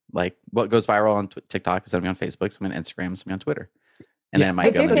same. Like what goes viral on TikTok is something on Facebook, something on Instagram, something on Twitter. And then it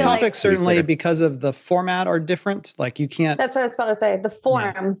might go. The topics certainly because of the format are different. Like you can't. That's what I was about to say. The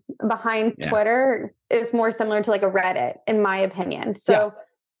forum behind Twitter is more similar to like a Reddit, in my opinion. So,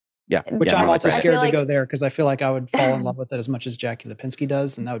 which I'm also scared to go there because I feel like I would fall in love with it as much as Jackie Lipinski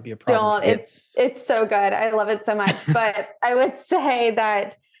does, and that would be a problem. It's so good. I love it so much. But I would say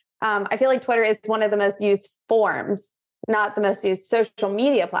that I feel like Twitter is one of the most used forums, not the most used social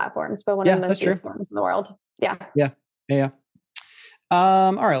media platforms, but one of the most used forums in the world. Yeah.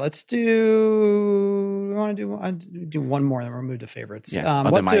 All right, let's do. We want to do one more, then we'll move to favorites.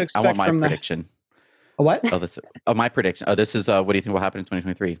 What to expect I want my prediction. A what? My prediction. This is what do you think will happen in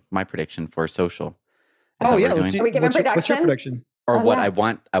 2023? My prediction for social. Let's do. Are we giving predictions? What's your prediction? Or what I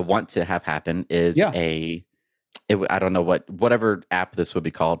want to have happen is I don't know whatever app this would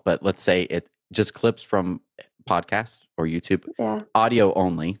be called, but let's say it just clips from podcast or YouTube, audio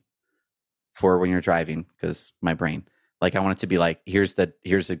only for when you're driving, because my brain. Like I want it to be like, here's a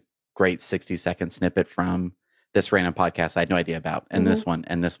great 60-second snippet from this random podcast I had no idea about, and this one,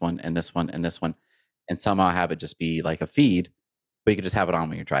 and this one, and this one, and this one, and somehow have it just be like a feed, but you could just have it on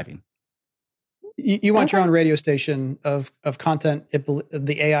when you're driving. You want your own radio station of content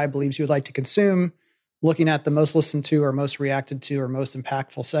the AI believes you would like to consume, looking at the most listened to or most reacted to or most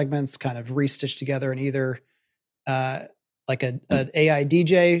impactful segments, kind of restitched together in either like an AI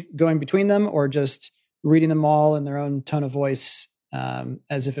DJ going between them, or just reading them all in their own tone of voice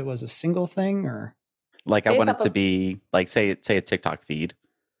as if it was a single thing? Or like I want it to be like, say a TikTok feed.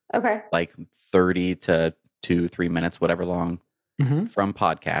 Okay. Like 30 to 2-3 minutes, whatever long, from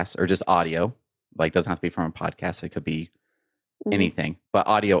podcasts, or just audio. Like doesn't have to be from a podcast. It could be anything, but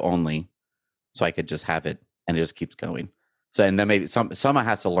audio only. So I could just have it and it just keeps going. So, and then maybe somehow it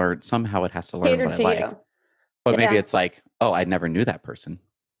has to learn what I like. But maybe it's like, oh, I never knew that person.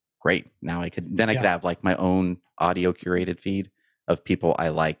 Great. Now I could have like my own audio curated feed of people I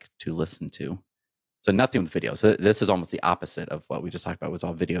like to listen to. So nothing with video. So this is almost the opposite of what we just talked about. It was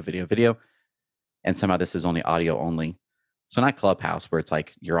all video. And somehow this is only audio only. So not Clubhouse where it's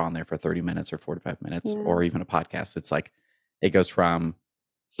like you're on there for 30 minutes or 45 minutes or even a podcast. It's like it goes from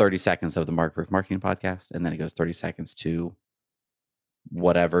 30 seconds of the marketing podcast, and then it goes 30 seconds to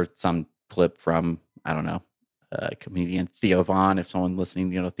whatever, some clip from, I don't know, comedian Theo Von. If someone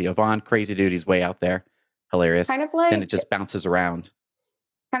listening, Theo Von, crazy dude, he's way out there, hilarious. Kind of like, and it just bounces around.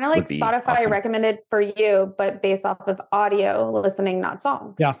 Kind of like Spotify recommended for you, but based off of audio listening, not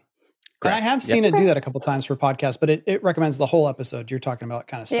songs. Yeah. And I have seen it do that a couple of times for podcasts, but it recommends the whole episode. You're talking about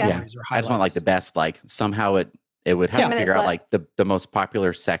kind of summaries or highlights. I just want like the best, like somehow it would have to figure out like the most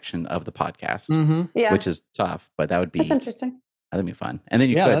popular section of the podcast, which is tough, but that would be, that's interesting. That'd be fun. And then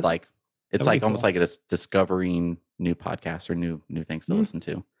you could like, it's like almost like it's discovering new podcasts or new things to listen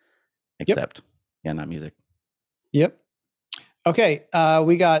to, except not music. Yep. Okay.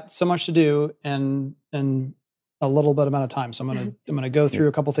 We got so much to do and a little bit amount of time. So I'm going to go through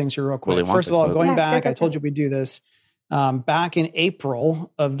a couple things here real quick. First of all, going back, I told you we'd do this. Back in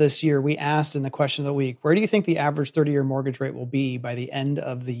April of this year, we asked in the question of the week, where do you think the average 30-year mortgage rate will be by the end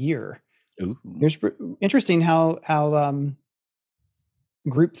of the year? Ooh. Here's interesting how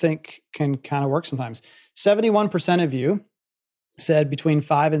groupthink can kind of work sometimes. 71% of you said between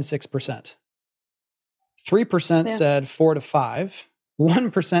 5 and 6%. 3% said 4 to 5.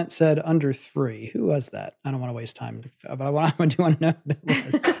 1% said under 3. Who was that? I don't want to waste time, but I do want to know who that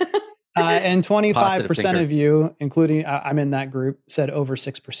was. And 25% of you, including I'm in that group, said over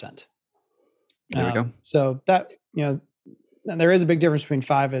 6%. There we go. So that, there is a big difference between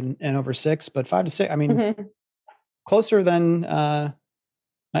 5 and over 6, but 5 to 6, I mean, closer than,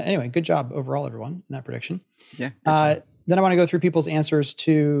 anyway, good job overall, everyone, in that prediction. Yeah. Then I want to go through people's answers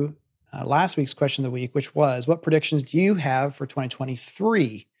to last week's question of the week, which was, what predictions do you have for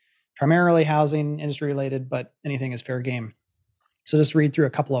 2023? Primarily housing, industry related, but anything is fair game. So just read through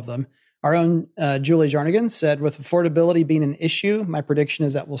a couple of them. Our own Julie Jarnigan said, with affordability being an issue, my prediction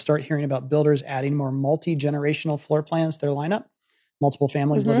is that we'll start hearing about builders adding more multi-generational floor plans to their lineup, multiple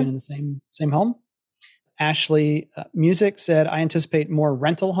families living in the same home. Ashley Music said, I anticipate more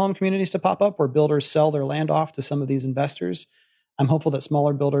rental home communities to pop up where builders sell their land off to some of these investors. I'm hopeful that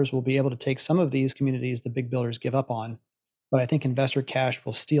smaller builders will be able to take some of these communities the big builders give up on, but I think investor cash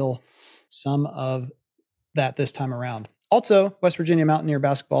will steal some of that this time around. Also, West Virginia Mountaineer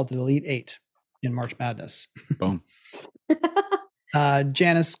basketball to the Elite Eight in March Madness. Boom.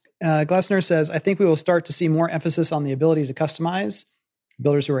 Janice Glessner says, I think we will start to see more emphasis on the ability to customize.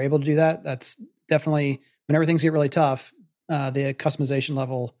 Builders who are able to do that, that's definitely, whenever things get really tough, the customization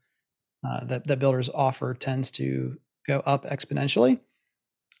level that builders offer tends to go up exponentially.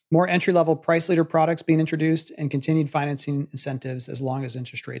 More entry-level price leader products being introduced and continued financing incentives as long as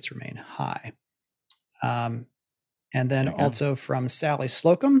interest rates remain high. And then also from Sally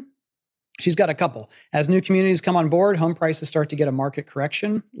Slocum, she's got a couple. As new communities come on board, home prices start to get a market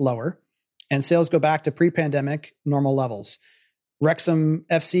correction lower, and sales go back to pre-pandemic normal levels. Wrexham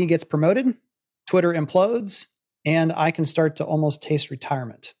FC gets promoted, Twitter implodes, and I can start to almost taste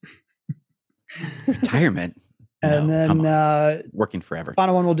retirement. Retirement? And then working forever.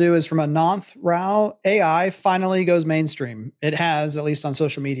 Final one we'll do is from Ananth Rao. AI finally goes mainstream. It has, at least on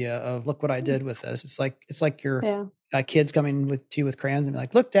social media, of look what I did with this. It's like your kids coming to you with crayons and be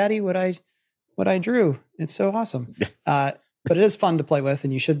like, look, Daddy, what I drew. It's so awesome. But it is fun to play with,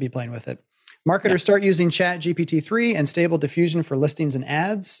 and you should be playing with it. Marketers start using Chat GPT-3 and Stable Diffusion for listings and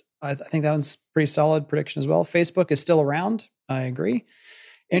ads. I think that one's pretty solid prediction as well. Facebook is still around. I agree.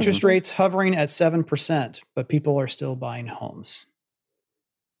 Interest rates hovering at 7%, but people are still buying homes.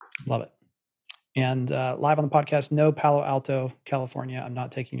 Love it. And live on the podcast, no Palo Alto, California. I'm not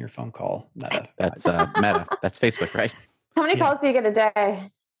taking your phone call, Meta. That's Meta. That's Facebook, right? How many calls do you get a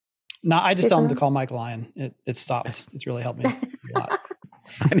day? No, I just tell them to call Mike Lyon. It stopped. It's really helped me a lot.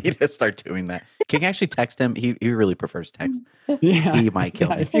 I need to start doing that. Can you actually text him? He really prefers text. Yeah. He might kill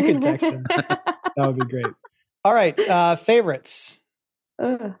me. If you could text him. That would be great. All right. Favorites.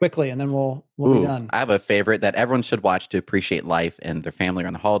 Quickly, and then we'll be done. I have a favorite that everyone should watch to appreciate life and their family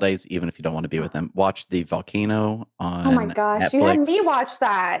around the holidays, even if you don't want to be with them. Watch The Volcano on Oh my gosh, Netflix. you had me watch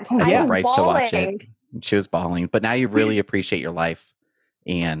that. Oh, yeah. I was Bryce to watch bawling. it. She was bawling, but now you really appreciate your life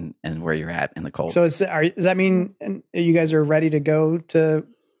and where you're at in the cold. So does that mean you guys are ready to go to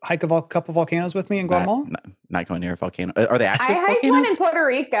hike a couple volcanoes with me in Guatemala? Not going near a volcano. Are they active? I hiked volcanoes? one in Puerto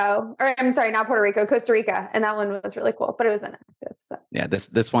Rico, or I'm sorry, not Puerto Rico, Costa Rica, and that one was really cool, but it was inactive. So Yeah,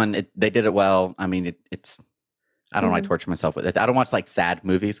 this one they did it well. I mean, it's. I don't like torture myself with it. I don't watch like sad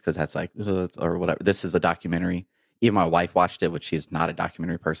movies because that's like or whatever. This is a documentary. Even my wife watched it, which she's not a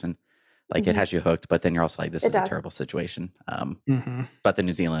documentary person. Like it has you hooked, but then you're also like, this is a terrible situation. But the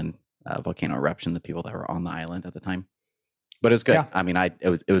New Zealand volcano eruption, the people that were on the island at the time, but it was good. Yeah. I mean,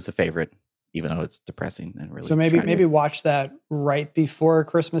 it was a favorite, even though it's depressing and really. So maybe watch that right before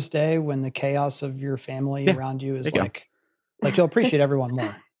Christmas Day when the chaos of your family around you is like you'll appreciate everyone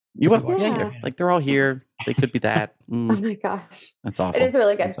more. You will, like they're all here. They could be that. Oh my gosh, that's awful. It is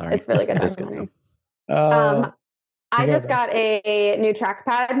really good. It's really good. I just got a new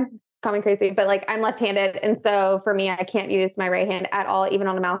trackpad. Call me crazy, but like I'm left-handed, and so for me, I can't use my right hand at all, even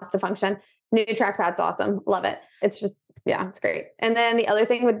on a mouse to function. New trackpad's awesome. Love it. It's just it's great. And then the other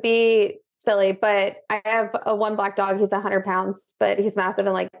thing would be silly, but I have one black dog. He's 100 pounds, but he's massive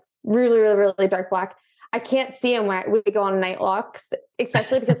and like really, really, really dark black. I can't see him when we go on night walks,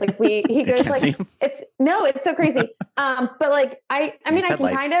 especially because like he goes like it's so crazy. But like I mean I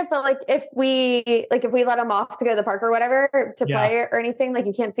can kind of, but like if we let him off to go to the park or whatever to play or anything, like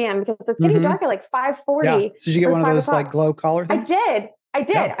you can't see him because it's getting dark at like 5:40. Yeah. So did you get one of those like glow collar things? I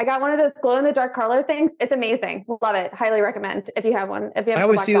did. Yeah. I got one of those glow in the dark collar things. It's amazing. Love it. Highly recommend if you have one. If you have I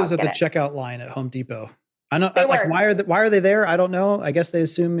always see those at the checkout line at Home Depot. I know like why are they there? I don't know. I guess they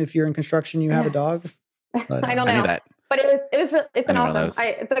assume if you're in construction you have a dog. But, I don't know, but it's an awesome.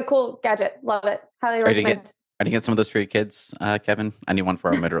 It's a cool gadget. Love it. Highly recommend. I didn't get some of those for your kids, Kevin. I need one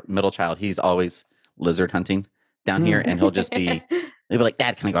for our middle child. He's always lizard hunting down here, and he'll just be. They'll be like,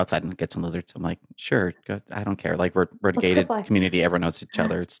 "Dad, can I go outside and get some lizards?" I'm like, "Sure, go. I don't care." Like we're a gated community. Everyone knows each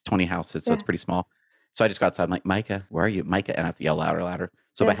other. It's 20 houses, so it's pretty small. So I just go outside. I'm like, "Micah, where are you, Micah?" And I have to yell louder.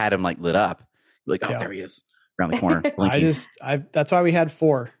 So if I had him like lit up, like, "Oh, there he is around the corner." That's why we had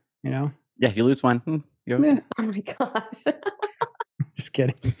 4. You know. Yeah, you lose one. Oh my gosh. Just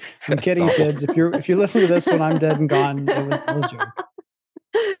kidding. I'm kidding, kids. If you listen to this when I'm dead and gone, it was a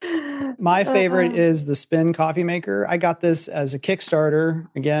joke. My favorite is the Spin coffee maker. I got this as a Kickstarter.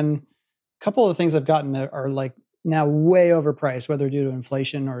 Again, a couple of the things I've gotten are like now way overpriced, whether due to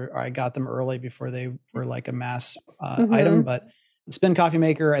inflation or I got them early before they were like a mass item. But the Spin coffee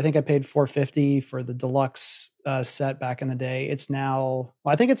maker, I think I paid $450 for the deluxe set back in the day. It's now,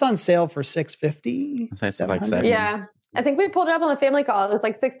 I think it's on sale for $650. Like $700. Yeah, I think we pulled it up on the family call. It was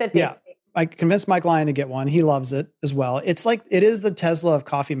like $650. Yeah, I convinced Mike Lyon to get one. He loves it as well. It's like it is the Tesla of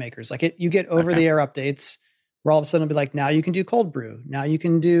coffee makers. Like you get over the air updates where all of a sudden it'll be like, now you can do cold brew. Now you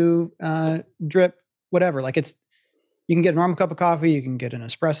can do drip, whatever. Like you can get a normal cup of coffee. You can get an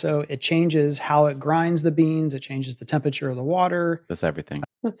espresso. It changes how it grinds the beans. It changes the temperature of the water. That's everything.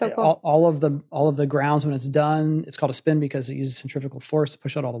 That's so cool. All of the grounds when it's done, it's called a spin because it uses centrifugal force to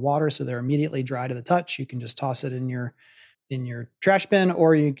push out all the water. So they're immediately dry to the touch. You can just toss it in your trash bin,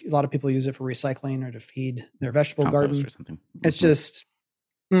 or a lot of people use it for recycling or to feed their vegetable garden or something. It's just,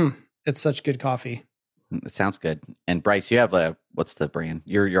 it's such good coffee. It sounds good. And Bryce, you have what's the brand?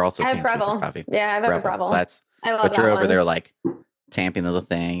 You're also I have Breville. Coffee. Yeah, I have a Breville. So that's. I love but you're that over one. there like tamping the little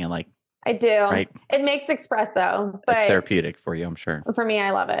thing and like. I do. Right. It makes espresso, but it's therapeutic for you, I'm sure. For me, I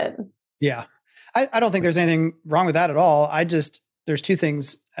love it. Yeah, I don't think there's anything wrong with that at all. There's 2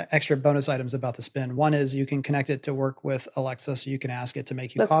 things, extra bonus items about the Spin. One is you can connect it to work with Alexa, so you can ask it to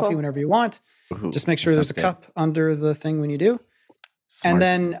make you coffee whenever you want. Ooh, just make sure there's a cup under the thing when you do. Smart. And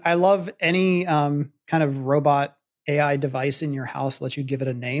then I love any kind of robot AI device in your house lets you give it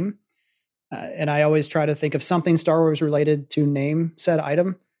a name. And I always try to think of something Star Wars related to name said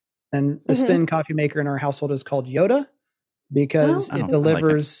item. And the Spin coffee maker in our household is called Yoda because it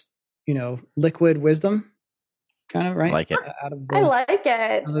delivers, liquid wisdom. Kind of, right? I like it. I like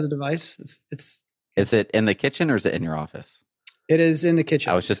it. Out of the device. Is it in the kitchen or is it in your office? It is in the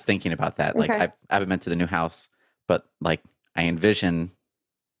kitchen. I was just thinking about that. Like I haven't been to the new house, but like I envision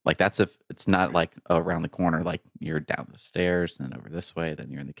like it's not like around the corner, like you're down the stairs and over this way,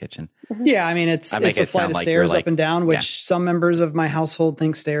 then you're in the kitchen. Yeah, I mean it's a flight of stairs up and down, which some members of my household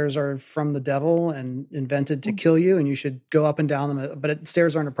think stairs are from the devil and invented to kill you, and you should go up and down them. But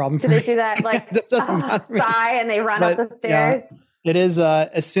stairs aren't a problem. Do they do that like sigh and they run up the stairs? It is,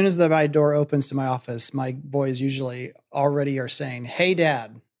 as soon as my door opens to my office, my boys usually already are saying, "Hey,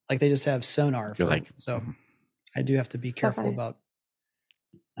 Dad." Like they just have sonar. So I do have to be careful about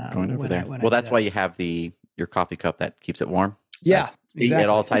going over there. Well, that's why you have your coffee cup that keeps it warm. Yeah, exactly. It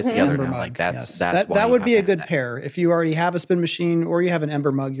all ties together now. Mug, like that's why that would be a good pair. If you already have a spin machine or you have an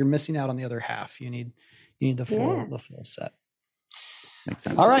Ember mug, you're missing out on the other half. You need the full set. Makes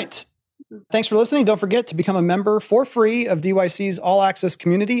sense. All right. Thanks for listening. Don't forget to become a member for free of DYC's All Access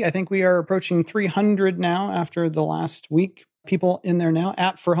community. I think we are approaching 300 now after the last week. People in there now.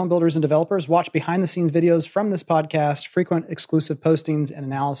 App for home builders and developers. Watch behind the scenes videos from this podcast, frequent exclusive postings and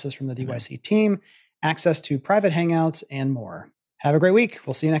analysis from the DYC team, access to private hangouts, and more. Have a great week.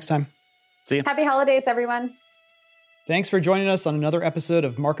 We'll see you next time. See you. Happy holidays, everyone. Thanks for joining us on another episode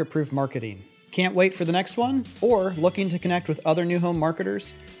of Market Proof Marketing. Can't wait for the next one? Or looking to connect with other new home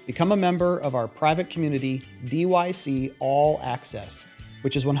marketers? Become a member of our private community, DYC All Access,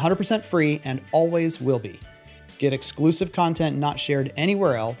 which is 100% free and always will be. Get exclusive content not shared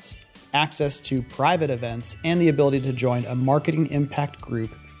anywhere else, access to private events, and the ability to join a marketing impact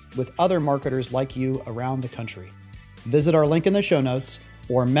group with other marketers like you around the country. Visit our link in the show notes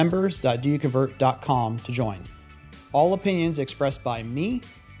or members.doyouconvert.com to join. All opinions expressed by me,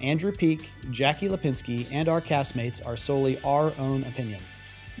 Andrew Peak, Jackie Lipinski, and our castmates are solely our own opinions.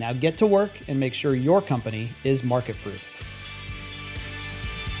 Now get to work and make sure your company is market proof.